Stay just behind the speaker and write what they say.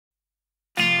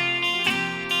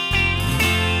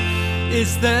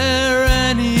Is there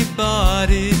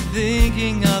anybody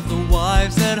thinking of the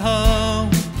wives at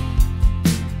home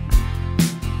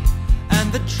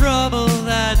and the trouble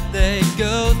that they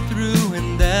go through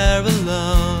when they're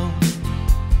alone?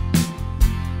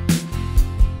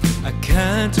 I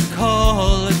can't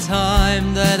recall a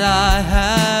time that I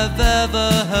have ever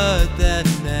heard their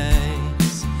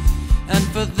names, and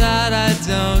for that I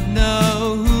don't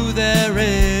know who there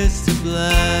is to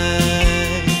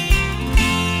blame.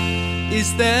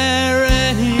 Is there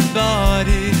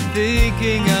anybody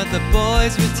thinking of the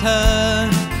boys'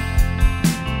 return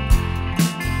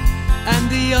and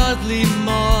the oddly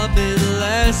morbid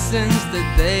lessons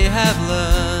that they have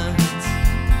learned?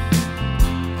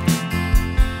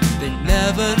 They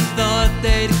never thought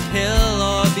they'd kill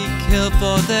or be killed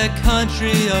for their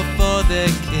country or for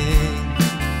their king,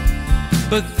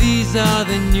 but these are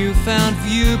the newfound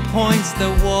viewpoints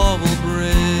that war will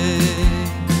bring.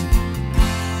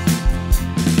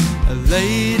 A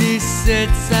lady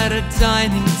sits at a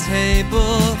dining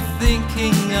table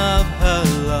thinking of her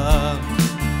love,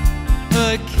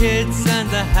 her kids and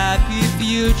the happy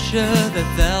future that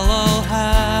they'll all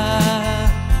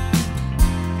have.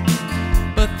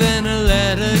 But then a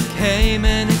letter came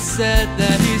and it said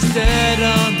that he's dead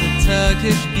on the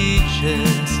Turkish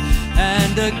beaches,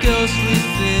 and a ghostly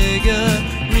figure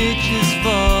reaches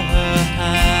for her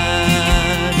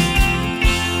hand.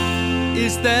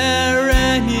 Is there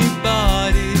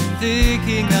anybody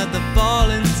thinking of the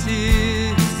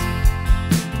volunteers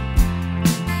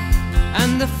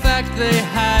and the fact they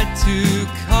had to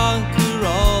conquer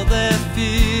all their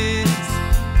fears?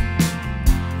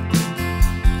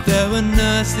 There were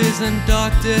nurses and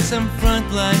doctors and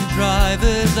frontline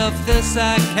drivers, of this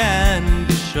I can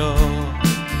be sure,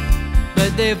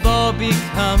 but they've all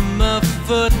become a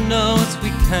footnote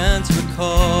we can't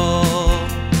recall.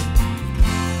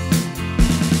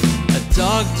 A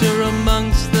doctor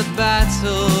amongst the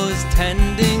battles,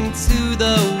 tending to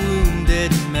the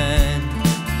wounded men.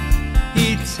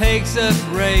 He takes a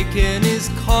break in his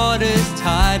quarters,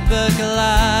 tired but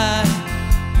glad.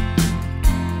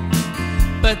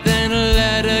 But then a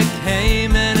letter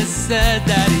came and it said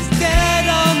that he's dead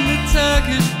on the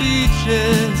Turkish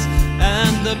beaches,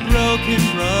 and the broken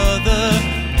brother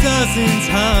doesn't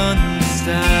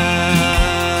understand.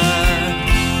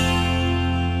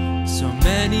 So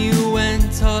many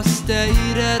went or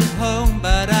stayed at home,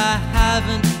 but I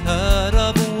haven't heard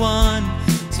of one.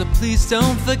 So please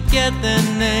don't forget their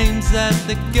names at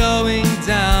the going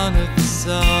down of the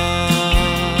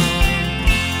sun.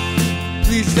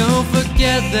 Please don't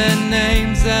forget their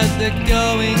names at the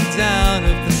going down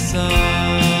of the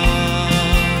sun.